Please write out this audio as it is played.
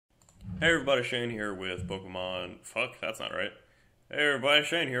Hey everybody, Shane here with Pokemon. Fuck, that's not right. Hey everybody,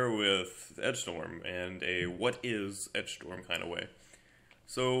 Shane here with Edgestorm and a what is Edgestorm kind of way.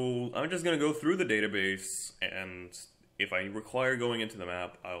 So I'm just gonna go through the database, and if I require going into the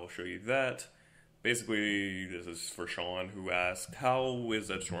map, I will show you that. Basically, this is for Sean, who asked, how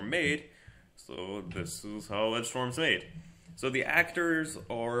is Edgestorm made? So this is how Edgestorm's made. So the actors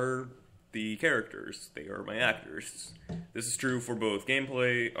are the characters. They are my actors. This is true for both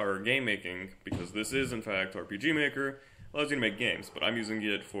gameplay or game making, because this is in fact RPG Maker, allows you to make games, but I'm using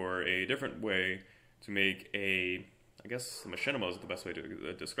it for a different way to make I guess machinima is the best way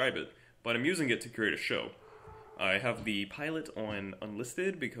to describe it, but I'm using it to create a show. I have the pilot on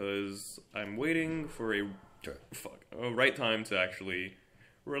unlisted because I'm waiting for a right time to actually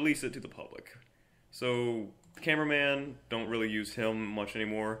release it to the public. So the cameraman, don't really use him much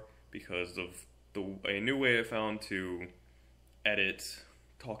anymore because of a new way I found to edit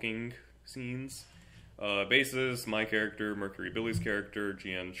talking scenes. Basis, my character, Mercury Billy's character,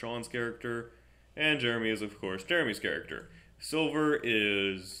 GN Sean's character, and Jeremy is of course Jeremy's character. Silver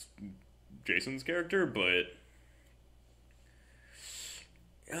is Jason's character, but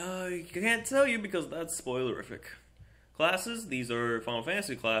I can't tell you because that's spoilerific. Classes, these are Final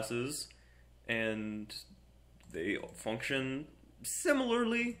Fantasy classes, and they function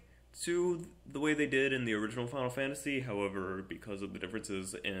similarly to the way they did in the original Final Fantasy. However, because of the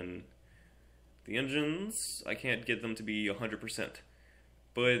differences in the engines, I can't get them to be 100%.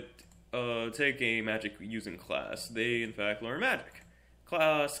 But take a magic using class. They in fact learn magic.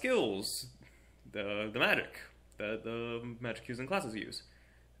 Skills, the magic that the magic using classes use.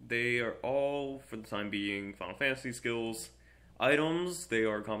 They are all, for the time being, Final Fantasy skills. Items, they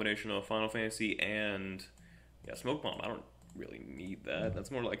are a combination of Final Fantasy and Smoke Bomb. I don't really need that.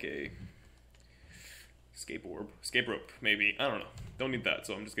 That's more like a escape rope, maybe. I don't know. Don't need that,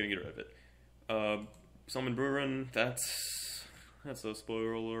 so I'm just gonna get rid of it. Summon Bruin, that's a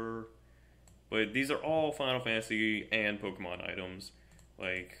spoiler. But these are all Final Fantasy and Pokemon items,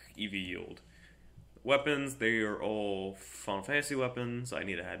 like EV Yield. Weapons, they are all Final Fantasy weapons. I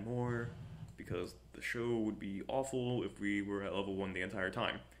need to add more, because the show would be awful if we were at level 1 the entire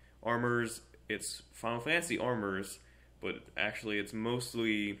time. Armors, it's Final Fantasy armors, but actually it's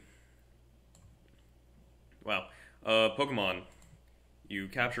mostly, Pokemon. You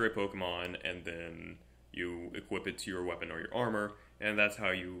capture a Pokemon and then you equip it to your weapon or your armor, and that's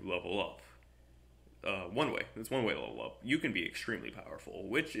how you level up. It's one way to level up. You can be extremely powerful,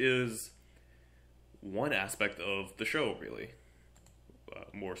 which is one aspect of the show, really.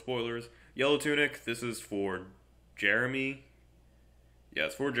 More spoilers. Yellow Tunic, this is for Jeremy. Yeah,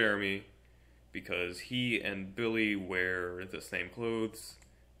 it's for Jeremy, because he and Billy wear the same clothes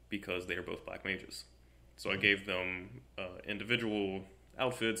because they are both black mages. So I gave them individual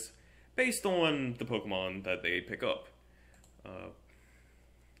outfits based on the Pokemon that they pick up.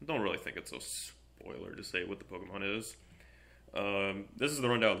 Don't really think it's a spoiler to say what the Pokemon is. This is the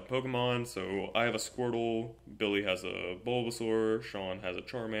rundown of the Pokemon. So I have a Squirtle, Billy has a Bulbasaur, Sean has a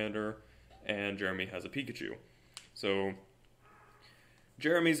Charmander, and Jeremy has a Pikachu. So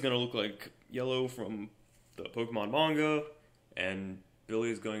Jeremy's gonna look like Yellow from the Pokemon manga, and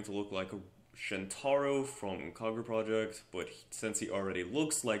Billy's going to look like a Shintaro from Kagura Project, but since he already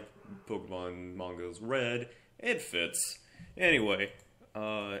looks like Pokemon manga's Red, it fits. Anyway,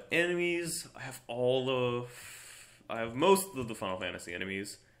 enemies, I have most of the Final Fantasy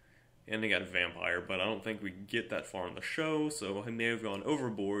enemies, and I got a vampire, but I don't think we get that far in the show, so I may have gone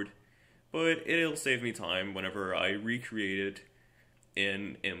overboard, but it'll save me time whenever I recreate it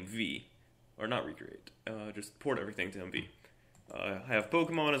in MV. Or not recreate, just port everything to MV. I have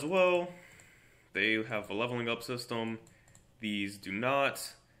Pokemon as well. They have a leveling up system. These do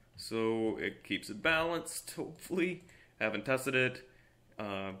not, so it keeps it balanced, hopefully. Haven't tested it.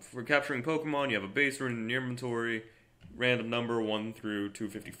 For capturing Pokemon, you have a base rune in your inventory, random number 1 through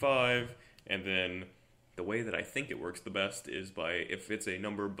 255, and then the way that I think it works the best is by, if it's a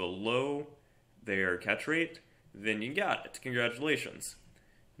number below their catch rate, then you got it. Congratulations.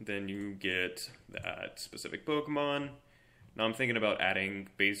 Then you get that specific Pokemon. Now I'm thinking about adding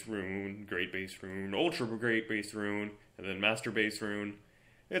base rune, great base rune, ultra great base rune, and then master base rune.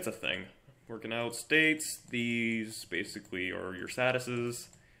 It's a thing. Working out states, these basically are your statuses.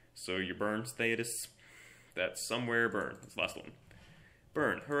 So your burn status, that's somewhere burn. That's the last one.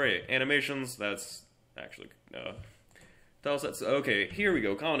 Burn, hooray. Animations, that's actually, tile sets. Okay, here we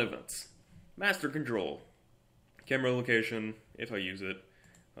go, common events. Master control. Camera location, if I use it.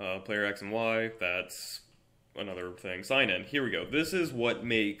 Player X and Y, that's another thing. Sign in, here we go. This is what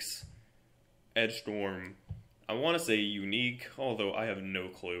makes Edgestorm, I want to say unique, although I have no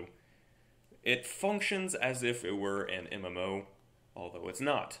clue. It functions as if it were an MMO, although it's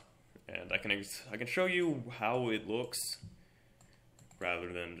not. And I can show you how it looks,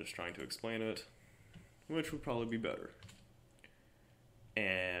 rather than just trying to explain it, which would probably be better.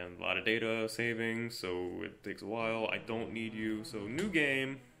 And a lot of data saving, so it takes a while. I don't need you, so new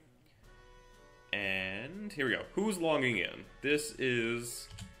game. And here we go. Who's logging in? This is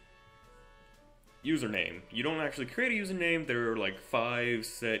username. You don't actually create a username. There are like 5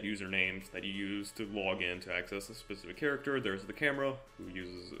 set usernames that you use to log in to access a specific character. There's the camera,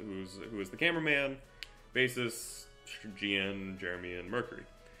 who is the cameraman, Basis, GN, Jeremy, and Mercury.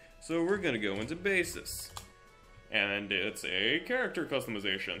 So we're gonna go into Basis. And it's a character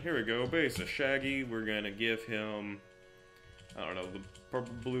customization. Here we go, Basis, Shaggy. We're gonna give him, I don't know, the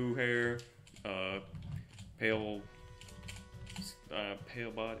purple blue hair, pale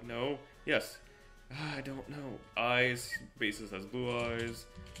body, no, yes, I don't know, eyes, Basis has blue eyes,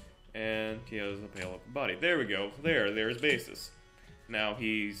 and he has a pale body. There we go, there's Basis. Now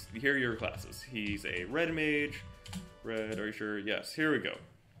here are your classes. He's a red mage, red, are you sure? Yes, here we go.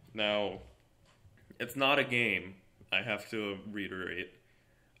 Now, it's not a game, I have to reiterate.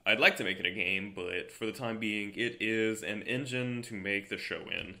 I'd like to make it a game, but for the time being, it is an engine to make the show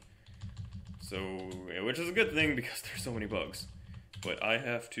in. So, which is a good thing because there's so many bugs. But I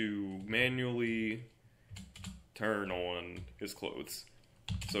have to manually turn on his clothes.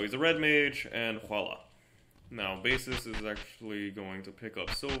 So he's a red mage, and voila. Now, Basis is actually going to pick up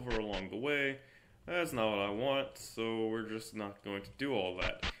silver along the way. That's not what I want, so we're just not going to do all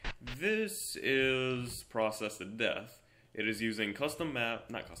that. This is Process to Death. It is using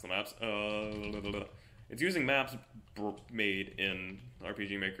it's using maps made in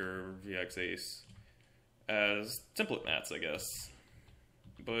RPG Maker VX Ace as template mats, I guess.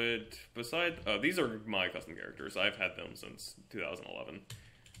 But these are my custom characters. I've had them since 2011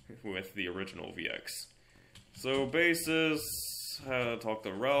 with the original VX. So Basis, talk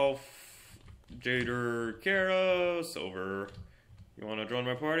to Ralph, Jader, Kara, Silver. You want to join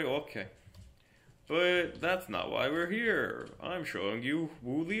my party? Okay. But that's not why we're here. I'm showing you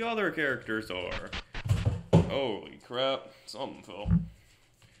who the other characters are. Holy crap, something fell.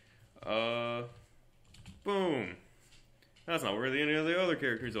 Boom. That's not where any of the other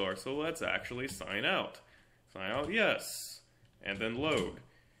characters are, so let's actually sign out. Sign out, yes. And then load.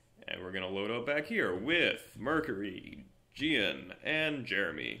 And we're gonna load up back here with Mercury, Gian, and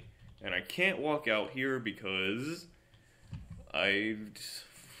Jeremy. And I can't walk out here because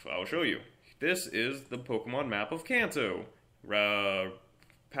I'll show you. This is the Pokemon map of Kanto.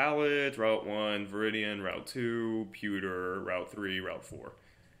 Palette, Route 1, Viridian, Route 2, Pewter, Route 3, Route 4.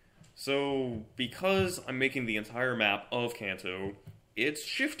 So, because I'm making the entire map of Kanto, it's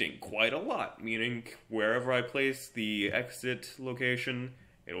shifting quite a lot, meaning wherever I place the exit location,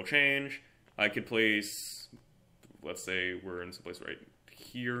 it'll change. I could place, let's say we're in some place right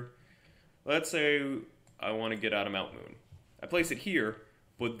here. Let's say I want to get out of Mount Moon. I place it here,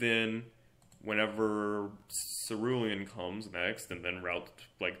 but then whenever Cerulean comes next, and then Route,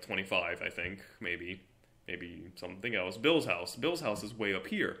 like, 25, I think, maybe something else. Bill's house. Bill's house is way up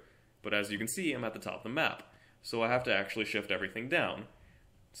here, but as you can see, I'm at the top of the map, so I have to actually shift everything down.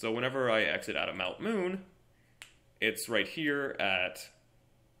 So whenever I exit out of Mount Moon, it's right here at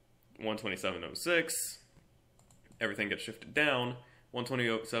 127.06. Everything gets shifted down.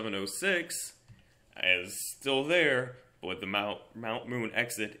 127.06 is still there, but the Mount Moon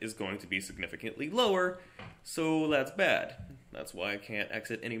exit is going to be significantly lower, so that's bad. That's why I can't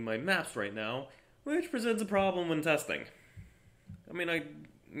exit any of my maps right now, which presents a problem when testing.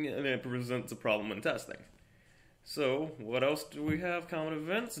 It presents a problem when testing. So, what else do we have? Common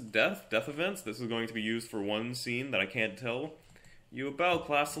events, death events. This is going to be used for one scene that I can't tell you about.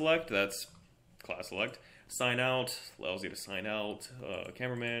 Class select, that's class select. Sign out, allows you to sign out.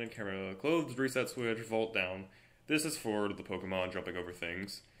 Cameraman, camera clothes, reset switch, vault down. This is for the Pokemon jumping over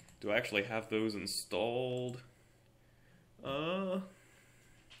things. Do I actually have those installed? Oh,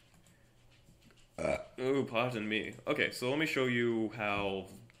 pardon me. Okay, so let me show you how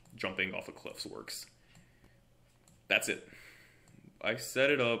jumping off of cliffs works. That's it. I set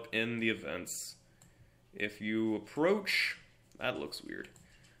it up in the events. If you approach, that looks weird.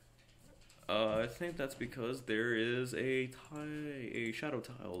 I think that's because there is a shadow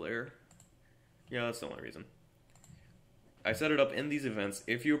tile there. Yeah, that's the only reason. I set it up in these events.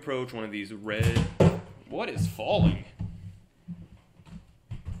 If you approach one of these red... What is falling?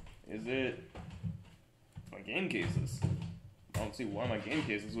 Is it my game cases? I don't see why my game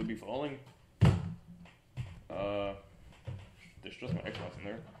cases would be falling. There's just my Xbox in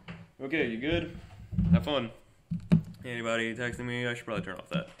there. Okay, you good? Have fun. Anybody texting me? I should probably turn off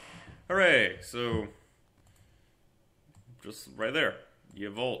that. Hooray! So, just right there, you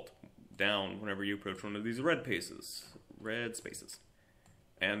vault down whenever you approach one of these red spaces.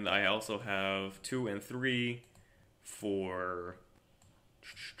 And I also have 2 and 3 for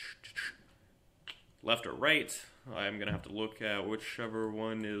left or right. I'm gonna have to look at whichever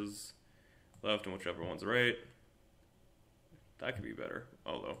one is left and whichever one's right. That could be better,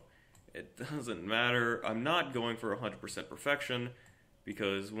 although it doesn't matter. I'm not going for 100% perfection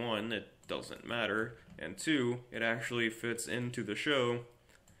because 1, it doesn't matter, and 2, it actually fits into the show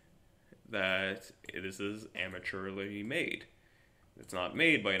that this is amateurly made. It's not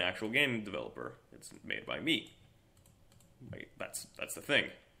made by an actual game developer. It's made by me. That's the thing.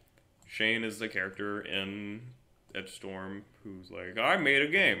 Shane is the character in Edgestorm who's like, I made a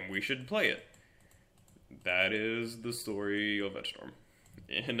game, we should play it. That is the story of Edgestorm,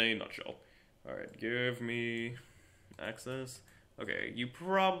 in a nutshell. Alright, give me access. Okay, you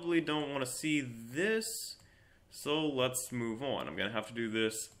probably don't want to see this, so let's move on. I'm gonna have to do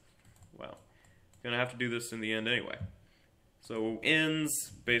this, well, I'm gonna have to do this in the end anyway. So,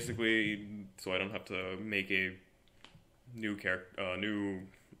 ends, basically, so I don't have to make a new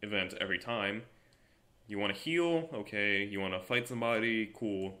event every time. You want to heal? Okay. You want to fight somebody?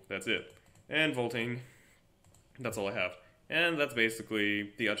 Cool. That's it. And vaulting. That's all I have. And that's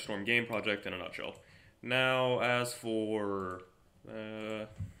basically the Edgestorm game project in a nutshell. Now, as for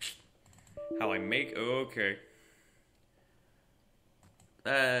how I make... Okay.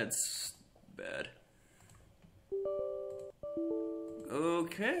 That's bad.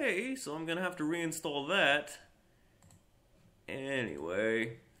 Okay, so I'm gonna have to reinstall that.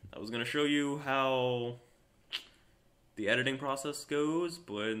 Anyway, I was gonna show you how the editing process goes,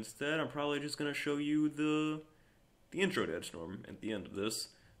 but instead I'm probably just gonna show you the intro to Edgestorm at the end of this.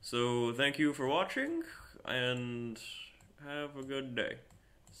 So thank you for watching, and have a good day.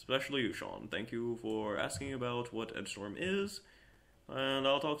 Especially you, Sean. Thank you for asking about what Edgestorm is, and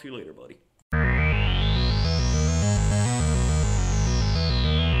I'll talk to you later, buddy.